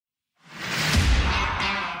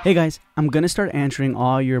Hey guys, I'm going to start answering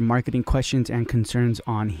all your marketing questions and concerns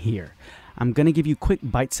on here. I'm going to give you quick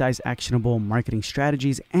bite-sized actionable marketing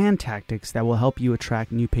strategies and tactics that will help you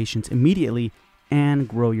attract new patients immediately and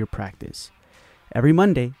grow your practice. Every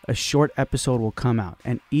Monday, a short episode will come out,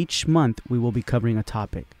 and each month we will be covering a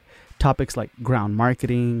topic. Topics like ground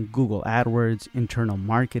marketing, Google AdWords, internal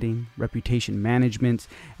marketing, reputation management,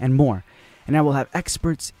 and more. And I will have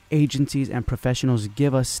experts, agencies, and professionals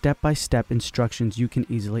give us step-by-step instructions you can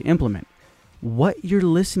easily implement. What you're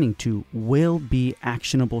listening to will be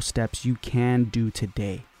actionable steps you can do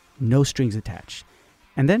today. No strings attached.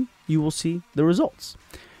 And then you will see the results.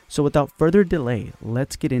 So without further delay,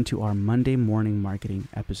 let's get into our Monday morning marketing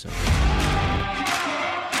episode.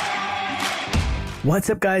 What's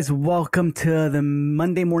up, guys? Welcome to the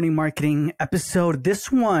Monday morning marketing episode.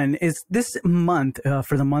 This one is this month,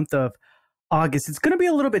 for the month of August. It's going to be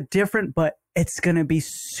a little bit different, but it's going to be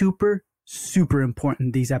super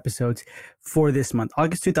important, these episodes for this month,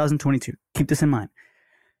 August 2022. Keep this in mind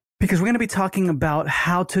because we're going to be talking about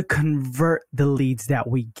how to convert the leads that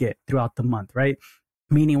we get throughout the month, right?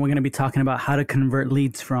 Meaning we're going to be talking about how to convert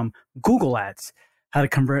leads from Google Ads, how to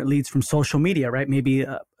convert leads from social media, right? Maybe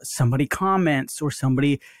somebody comments or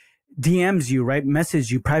somebody DMs you, right?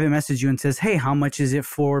 Private message you and says, hey, how much is it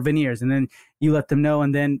for veneers? And then you let them know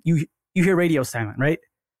and then you hear radio silent, right?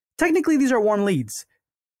 Technically, these are warm leads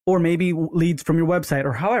or maybe leads from your website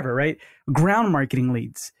or however, right? Ground marketing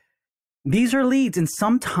leads. These are leads, and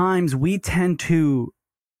sometimes we tend to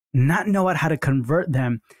not know how to convert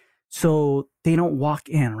them so they don't walk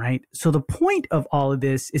in, right? So the point of all of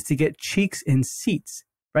this is to get cheeks in seats,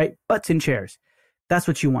 right? Butts in chairs. That's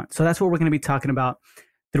what you want. So that's what we're going to be talking about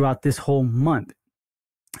throughout this whole month,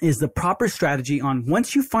 is the proper strategy on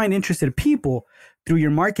once you find interested people through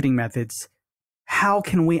your marketing methods, how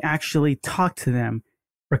can we actually talk to them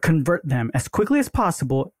or convert them as quickly as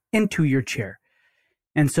possible into your chair?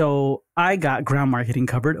 And so I got ground marketing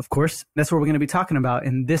covered, of course. That's what we're going to be talking about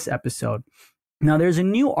in this episode. Now, there's a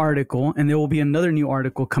new article, and there will be another new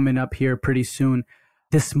article coming up here pretty soon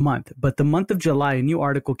this month. But the month of July, a new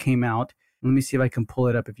article came out. Let me see if I can pull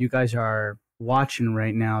it up. If you guys are watching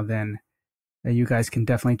right now, then you guys can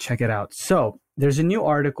definitely check it out. So there's a new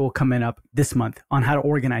article coming up this month on how to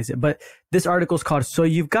organize it. But this article is called, So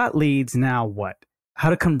You've Got Leads, Now What? How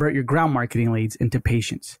to Convert Your Ground Marketing Leads into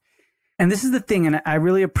Patients. And this is the thing, and I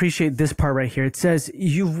really appreciate this part right here. It says,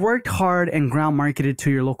 you've worked hard and ground marketed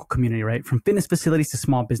to your local community, right? From fitness facilities to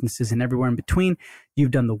small businesses and everywhere in between.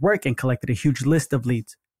 You've done the work and collected a huge list of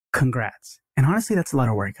leads. Congrats. And honestly, that's a lot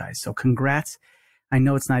of work, guys. So congrats. I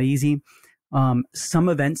know it's not easy. Some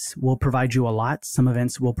events will provide you a lot. Some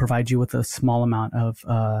events will provide you with a small amount of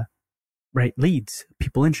leads,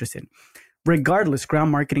 people interested. Regardless,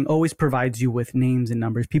 ground marketing always provides you with names and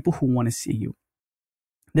numbers, people who want to see you.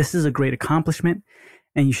 This is a great accomplishment,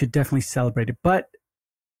 and you should definitely celebrate it. But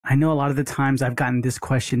I know a lot of the times I've gotten this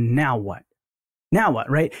question, now what? Now what,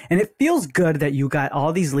 right? And it feels good that you got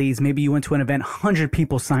all these leads. Maybe you went to an event, 100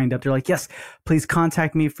 people signed up. They're like, yes, please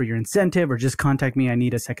contact me for your incentive, or just contact me. I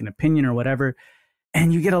need a second opinion or whatever.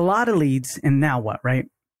 And you get a lot of leads, and now what, right?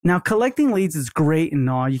 Now, collecting leads is great and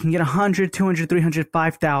all. You can get 100, 200, 300,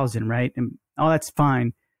 5,000, right? And all that's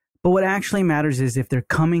fine. But what actually matters is if they're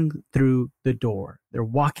coming through the door, they're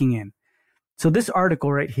walking in. So this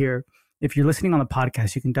article right here, if you're listening on the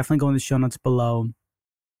podcast, you can definitely go in the show notes below.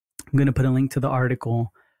 I'm going to put a link to the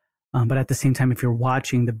article, but at the same time, if you're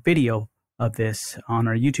watching the video of this on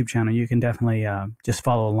our YouTube channel, you can definitely just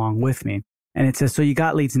follow along with me. And it says, so you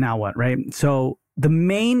got leads, now what, right? So the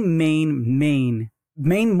main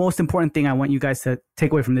most important thing I want you guys to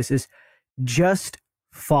take away from this is just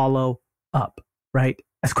follow up, right?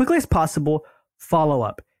 As quickly as possible, follow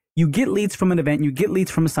up. You get leads from an event, you get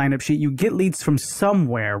leads from a sign-up sheet, you get leads from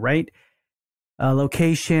somewhere, right? A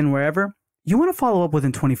location, wherever. You want to follow up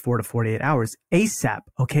within 24 to 48 hours, ASAP,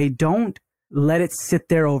 okay? Don't let it sit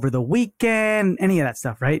there over the weekend, any of that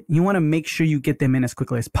stuff, right? You want to make sure you get them in as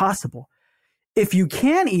quickly as possible. If you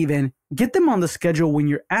can even, get them on the schedule when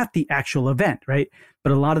you're at the actual event, right?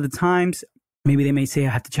 But a lot of the times, maybe they may say, I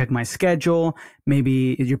have to check my schedule.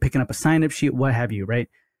 Maybe you're picking up a sign-up sheet, what have you, right?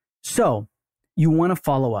 So you want to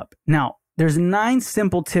follow up. Now, there's 9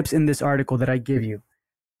 simple tips in this article that I give you.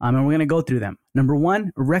 And we're going to go through them. Number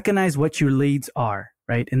 1, recognize what your leads are,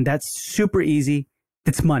 right? And that's super easy.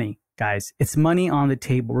 It's money, guys. It's money on the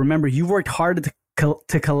table. Remember, you've worked hard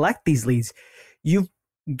to collect these leads. You've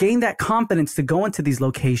gained that confidence to go into these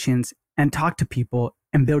locations and talk to people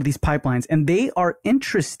and build these pipelines. And they are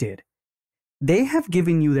interested. They have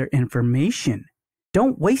given you their information.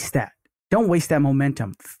 Don't waste that. Don't waste that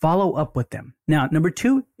momentum. Follow up with them. Now, number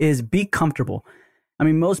 2 is be comfortable. I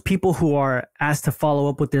mean, most people who are asked to follow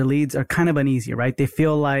up with their leads are kind of uneasy, right? They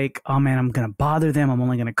feel like, oh man, I'm going to bother them. I'm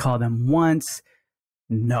only going to call them once.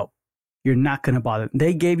 No, you're not going to bother them.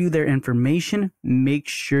 They gave you their information. Make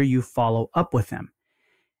sure you follow up with them.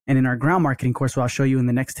 And in our ground marketing course, what I'll show you in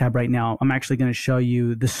the next tab right now, I'm actually going to show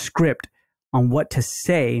you the script on what to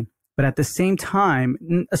say. But at the same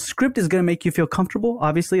time, a script is going to make you feel comfortable,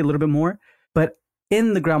 obviously, a little bit more. But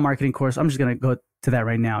in the ground marketing course, I'm just going to go to that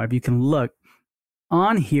right now. If you can look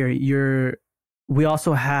on here, we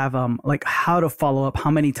also have like how to follow up, how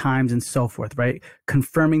many times and so forth, right?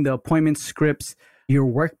 Confirming the appointment scripts, your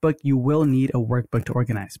workbook. You will need a workbook to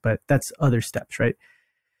organize, but that's other steps, right?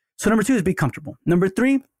 So number 2 is be comfortable. Number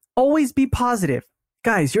 3, always be positive.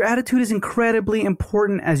 Guys, your attitude is incredibly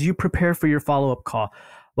important as you prepare for your follow-up call.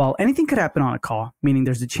 While anything could happen on a call, meaning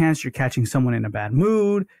there's a chance you're catching someone in a bad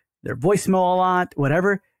mood, their voicemail a lot,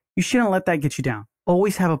 whatever, you shouldn't let that get you down.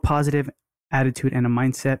 Always have a positive attitude and a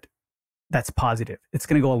mindset that's positive. It's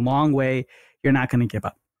going to go a long way. You're not going to give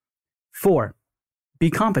up. 4, be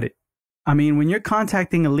confident. I mean, when you're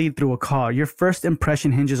contacting a lead through a call, your first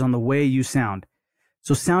impression hinges on the way you sound.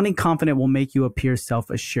 So sounding confident will make you appear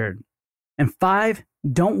self-assured. And 5,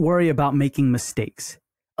 don't worry about making mistakes.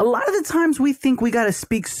 A lot of the times we think we got to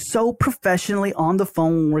speak so professionally on the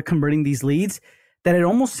phone when we're converting these leads that it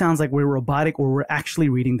almost sounds like we're robotic or we're actually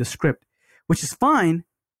reading the script, which is fine.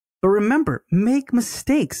 But remember, make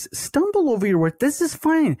mistakes, stumble over your words. This is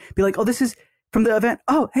fine. Be like, oh, this is from the event.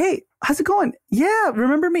 Oh, hey, how's it going? Yeah,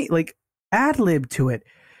 remember me? Like ad lib to it.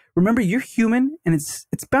 Remember, you're human and it's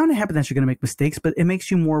bound to happen that you're going to make mistakes, but it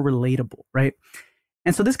makes you more relatable, right?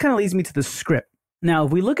 And so this kind of leads me to the script. Now,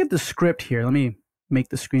 if we look at the script here, let me make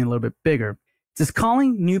the screen a little bit bigger. It says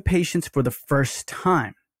calling new patients for the first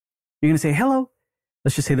time. You're going to say, hello.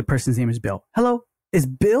 Let's just say the person's name is Bill. Hello, is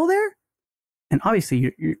Bill there? And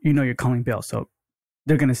obviously, you know you're calling Bill. So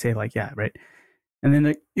they're going to say like, yeah, right. And then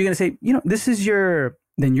you're going to say, this is your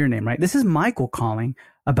name, right? This is Michael calling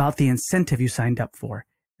about the incentive you signed up for.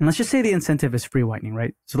 And let's just say the incentive is free whitening,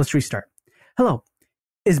 right? So let's restart. Hello,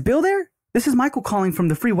 is Bill there? This is Michael calling from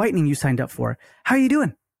the free whitening you signed up for. How are you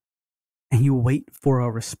doing? And you wait for a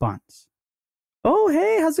response. Oh,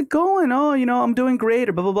 hey, how's it going? Oh, I'm doing great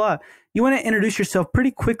or blah, blah, blah. You want to introduce yourself pretty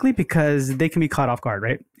quickly because they can be caught off guard,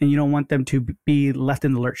 right? And you don't want them to be left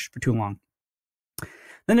in the lurch for too long.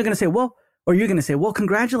 Then they're going to say, you're going to say, well,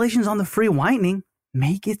 congratulations on the free whitening.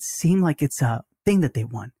 Make it seem like it's a thing that they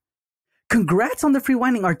won. Congrats on the free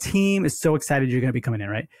whitening. Our team is so excited you're going to be coming in,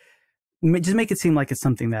 right? Just make it seem like it's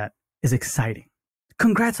something that is exciting.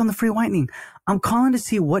 Congrats on the free whitening. I'm calling to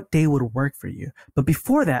see what day would work for you. But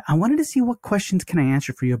before that, I wanted to see what questions can I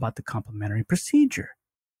answer for you about the complimentary procedure.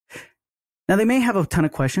 Now, they may have a ton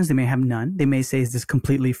of questions. They may have none. They may say, is this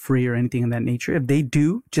completely free or anything of that nature? If they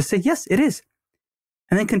do, just say, yes, it is.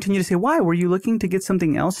 And then continue to say, why? Were you looking to get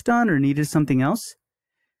something else done or needed something else?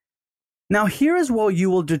 Now, here is what you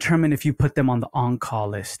will determine if you put them on the on-call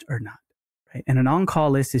list or not. Right? And an on-call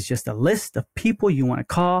list is just a list of people you want to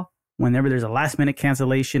call whenever there's a last-minute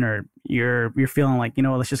cancellation or you're feeling like,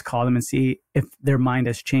 let's just call them and see if their mind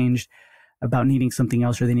has changed about needing something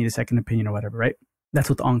else or they need a second opinion or whatever, right? That's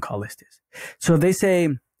what the on-call list is. So if they say,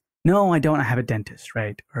 no, I don't, I have a dentist,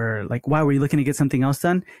 right? Or like, why, were you looking to get something else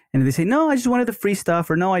done? And if they say, no, I just wanted the free stuff,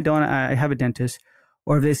 or no, I don't, I have a dentist.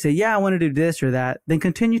 Or if they say, yeah, I want to do this or that, then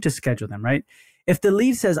continue to schedule them, right? If the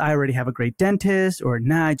lead says, I already have a great dentist, or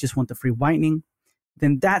nah, I just want the free whitening,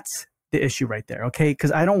 then that's the issue right there, okay?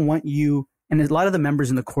 Because I don't want you, and a lot of the members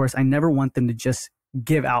in the course, I never want them to just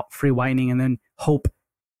give out free whitening and then hope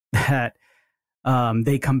that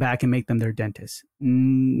they come back and make them their dentist.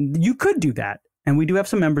 You could do that. And we do have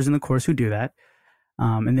some members in the course who do that.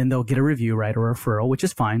 And then they'll get a review, right? Or a referral, which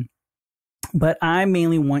is fine. But I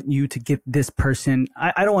mainly want you to get this person.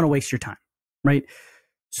 I don't want to waste your time, right?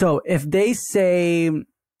 So if they say,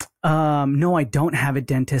 no, I don't have a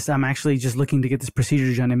dentist, I'm actually just looking to get this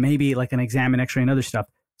procedure done and maybe like an exam and x-ray and other stuff,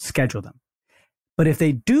 schedule them. But if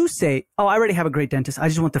they do say, oh, I already have a great dentist, I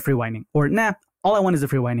just want the free whitening, or nah, all I want is the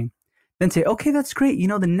free whitening, then say, okay, that's great.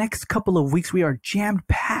 The next couple of weeks we are jammed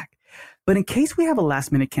packed. But in case we have a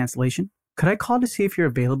last minute cancellation, could I call to see if you're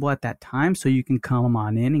available at that time so you can come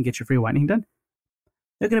on in and get your free whitening done?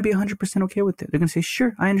 They're going to be 100% okay with it. They're going to say,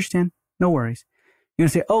 sure, I understand. No worries. You're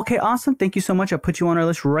going to say, okay, awesome. Thank you so much. I'll put you on our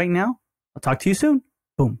list right now. I'll talk to you soon.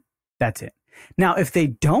 Boom. That's it. Now, if they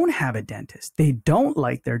don't have a dentist, they don't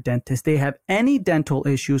like their dentist, they have any dental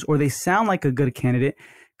issues, or they sound like a good candidate,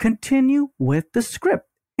 continue with the script.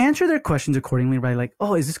 Answer their questions accordingly, right? Like,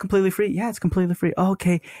 oh, is this completely free? Yeah, it's completely free. Oh,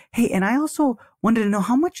 okay. Hey, and I also wanted to know,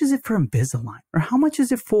 how much is it for Invisalign? Or how much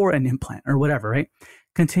is it for an implant or whatever, right?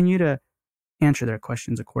 Continue to answer their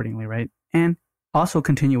questions accordingly, right? And also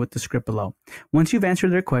continue with the script below. Once you've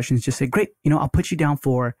answered their questions, just say, great, I'll put you down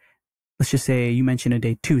for, let's just say you mentioned a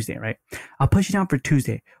day Tuesday, right? I'll put you down for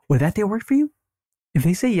Tuesday. Would that day work for you? If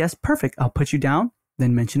they say yes, perfect. I'll put you down,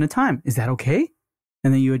 then mention a time. Is that okay?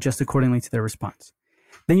 And then you adjust accordingly to their response.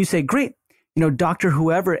 Then you say, great, Dr.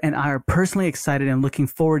 Whoever and I are personally excited and looking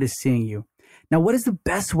forward to seeing you. Now, what is the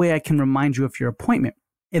best way I can remind you of your appointment?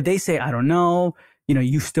 If they say, I don't know,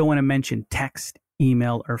 you still want to mention text,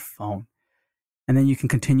 email, or phone. And then you can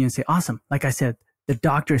continue and say, awesome. Like I said, the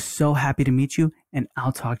doctor is so happy to meet you and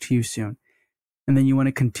I'll talk to you soon. And then you want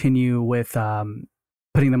to continue with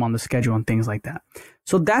putting them on the schedule and things like that.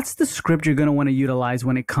 So that's the script you're going to want to utilize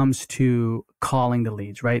when it comes to calling the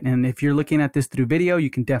leads, right? And if you're looking at this through video, you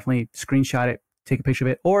can definitely screenshot it, take a picture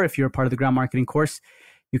of it. Or if you're a part of the ground marketing course,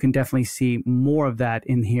 you can definitely see more of that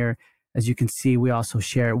in here. As you can see, we also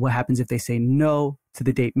share what happens if they say no to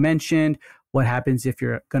the date mentioned, what happens if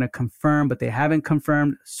you're going to confirm, but they haven't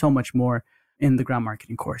confirmed, so much more in the ground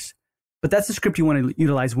marketing course. But that's the script you want to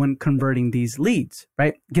utilize when converting these leads,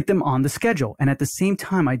 right? Get them on the schedule. And at the same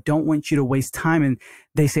time, I don't want you to waste time and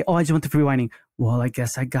they say, oh, I just want the free whitening. Well, I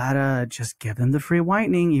guess I gotta just give them the free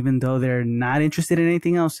whitening, even though they're not interested in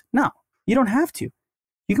anything else. No, you don't have to.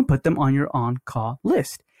 You can put them on your on-call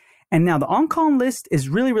list. And now the on-call list is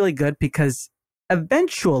really, really good because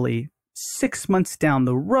eventually 6 months down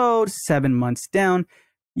the road, 7 months down,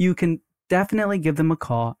 you can definitely give them a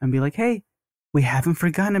call and be like, hey, we haven't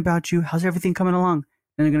forgotten about you. How's everything coming along?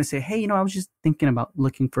 And they're going to say, hey, I was just thinking about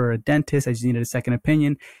looking for a dentist. I just needed a second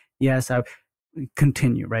opinion. Yes, I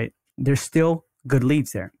continue, right? There's still good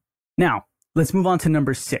leads there. Now, let's move on to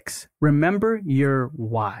number 6. Remember your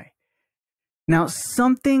why. Now,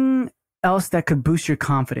 something else that could boost your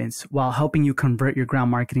confidence while helping you convert your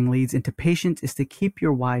ground marketing leads into patients is to keep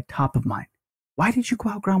your why top of mind. Why did you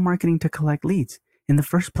go out ground marketing to collect leads in the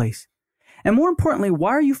first place? And more importantly,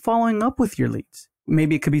 why are you following up with your leads?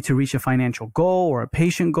 Maybe it could be to reach a financial goal or a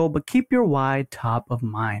patient goal, but keep your why top of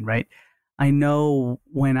mind, right? I know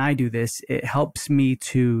when I do this, it helps me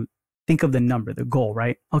to think of the number, the goal,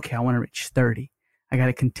 right? Okay, I want to reach 30. I got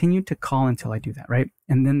to continue to call until I do that, right?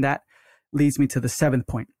 And then that leads me to the 7th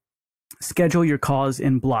point. Schedule your calls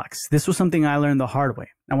in blocks. This was something I learned the hard way.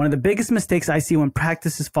 Now, one of the biggest mistakes I see when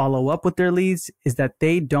practices follow up with their leads is that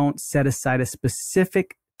they don't set aside a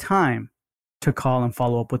specific time to call and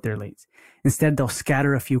follow up with their leads. Instead, they'll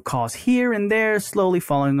scatter a few calls here and there, slowly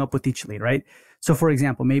following up with each lead, right? So for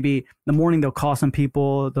example, maybe in the morning, they'll call some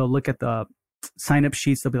people, they'll look at the sign-up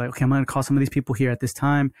sheets, they'll be like, okay, I'm going to call some of these people here at this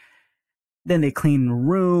time. Then they clean the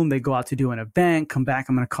room, they go out to do an event, come back,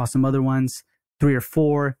 I'm going to call some other ones, 3 or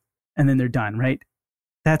 4, and then they're done, right?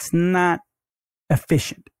 That's not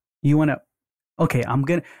efficient. You want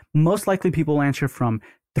to, most likely people will answer from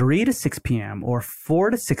 3 to 6 p.m. or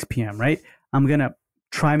 4 to 6 p.m., right? I'm going to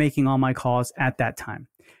try making all my calls at that time.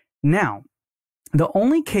 Now, the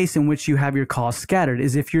only case in which you have your calls scattered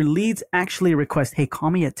is if your leads actually request, hey, call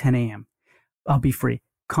me at 10 a.m. I'll be free.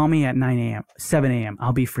 Call me at 9 a.m., 7 a.m.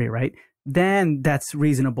 I'll be free, right? Then that's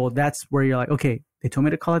reasonable. That's where you're like, okay, they told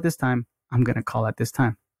me to call at this time. I'm going to call at this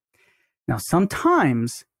time. Now,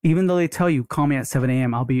 sometimes, even though they tell you, call me at 7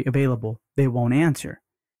 a.m., I'll be available, they won't answer.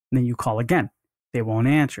 And then you call again. They won't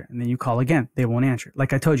answer. And then you call again. They won't answer.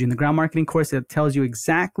 Like I told you in the ground marketing course, it tells you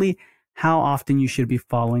exactly how often you should be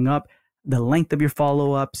following up, the length of your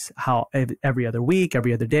follow-ups, how every other week,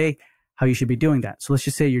 every other day, how you should be doing that. So let's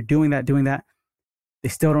just say you're doing that. They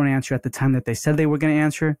still don't answer at the time that they said they were going to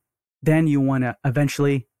answer. Then you want to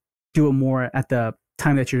eventually do it more at the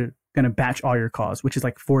time that you're going to batch all your calls, which is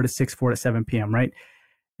like 4 to 6, 4 to 7 p.m., right?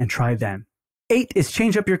 And try then. 8 is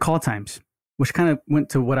change up your call times, which kind of went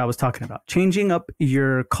to what I was talking about. Changing up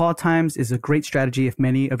your call times is a great strategy if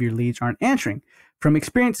many of your leads aren't answering. From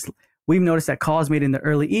experience, we've noticed that calls made in the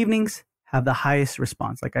early evenings have the highest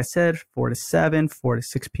response. Like I said, 4 to 7, 4 to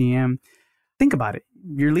 6 p.m. Think about it.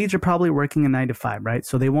 Your leads are probably working a 9 to 5, right?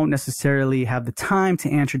 So they won't necessarily have the time to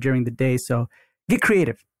answer during the day. So get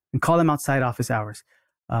creative and call them outside office hours,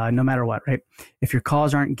 no matter what, right? If your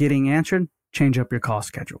calls aren't getting answered, change up your call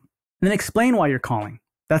schedule. And then explain why you're calling.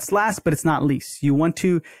 That's last, but it's not least. You want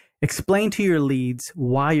to explain to your leads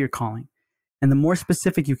why you're calling. And the more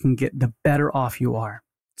specific you can get, the better off you are.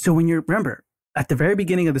 So when remember, at the very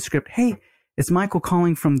beginning of the script, hey, it's Michael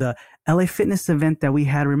calling from the LA Fitness event that we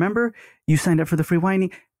had. Remember, you signed up for the free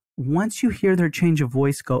whitening. Once you hear their change of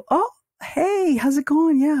voice go, oh, hey, how's it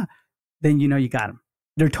going? Yeah. Then you know you got them.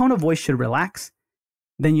 Their tone of voice should relax.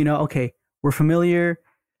 Then you know, okay, we're familiar.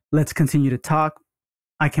 Let's continue to talk.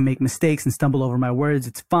 I can make mistakes and stumble over my words.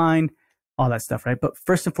 It's fine. All that stuff, right? But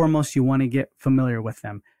first and foremost, you want to get familiar with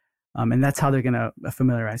them. And that's how they're going to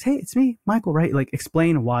familiarize. Hey, it's me, Michael, right? Like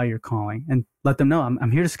explain why you're calling and let them know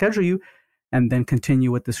I'm here to schedule you, and then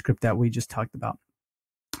continue with the script that we just talked about.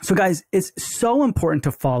 So guys, it's so important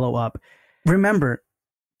to follow up. Remember,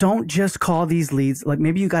 don't just call these leads. Like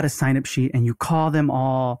maybe you got a sign up sheet and you call them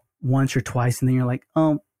all once or twice, and then you're like,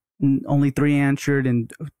 oh, only 3 answered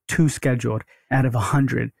and 2 scheduled out of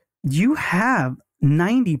 100. You have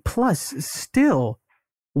 90 plus still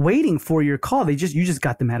waiting for your call. You just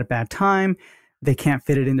got them at a bad time. They can't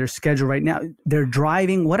fit it in their schedule right now. They're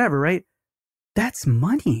driving, whatever, right? That's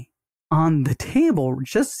money on the table,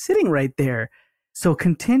 just sitting right there. So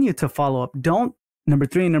continue to follow up. Number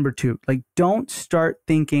 3 and number 2, like don't start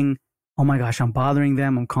thinking, oh my gosh, I'm bothering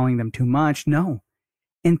them, I'm calling them too much. No,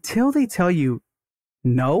 until they tell you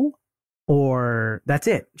no, or that's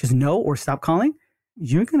it, just no or stop calling,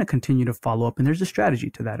 you're going to continue to follow up. And there's a strategy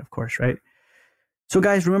to that, of course, right? So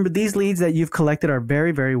guys, remember these leads that you've collected are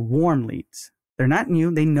very, very warm leads. They're not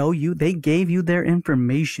new. They know you. They gave you their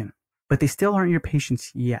information, but they still aren't your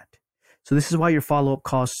patients yet. So this is why your follow-up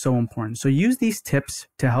call is so important. So use these tips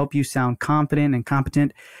to help you sound confident and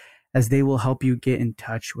competent, as they will help you get in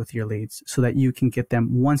touch with your leads so that you can get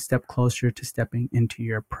them one step closer to stepping into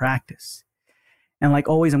your practice. And like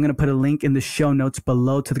always, I'm going to put a link in the show notes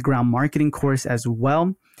below to the Ground Marketing course as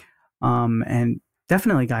well. And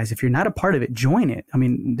definitely, guys, if you're not a part of it, join it. I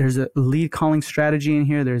mean, there's a lead calling strategy in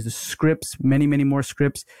here. There's the scripts, many, many more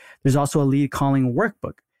scripts. There's also a lead calling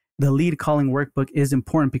workbook. The lead calling workbook is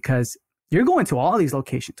important because you're going to all these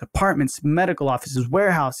locations, apartments, medical offices,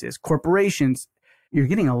 warehouses, corporations. You're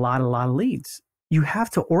getting a lot of leads. You have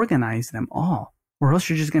to organize them all, or else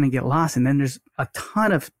you're just going to get lost. And then there's a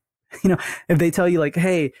ton of, if they tell you like,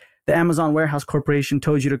 hey, the Amazon Warehouse Corporation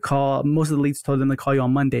told you to call, most of the leads told them to call you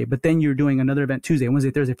on Monday, but then you're doing another event Tuesday,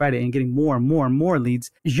 Wednesday, Thursday, Friday, and getting more and more and more leads,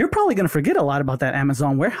 you're probably going to forget a lot about that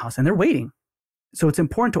Amazon warehouse, and they're waiting. So it's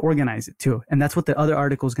important to organize it too. And that's what the other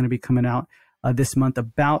article is going to be coming out this month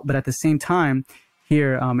about. But at the same time,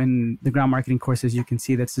 here in the Ground Marketing courses, you can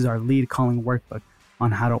see this is our lead calling workbook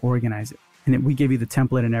on how to organize it. And we give you the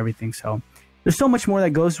template and everything. So there's so much more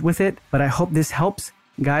that goes with it, but I hope this helps.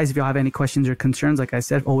 Guys, if y'all have any questions or concerns, like I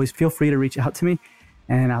said, always feel free to reach out to me,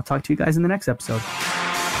 and I'll talk to you guys in the next episode.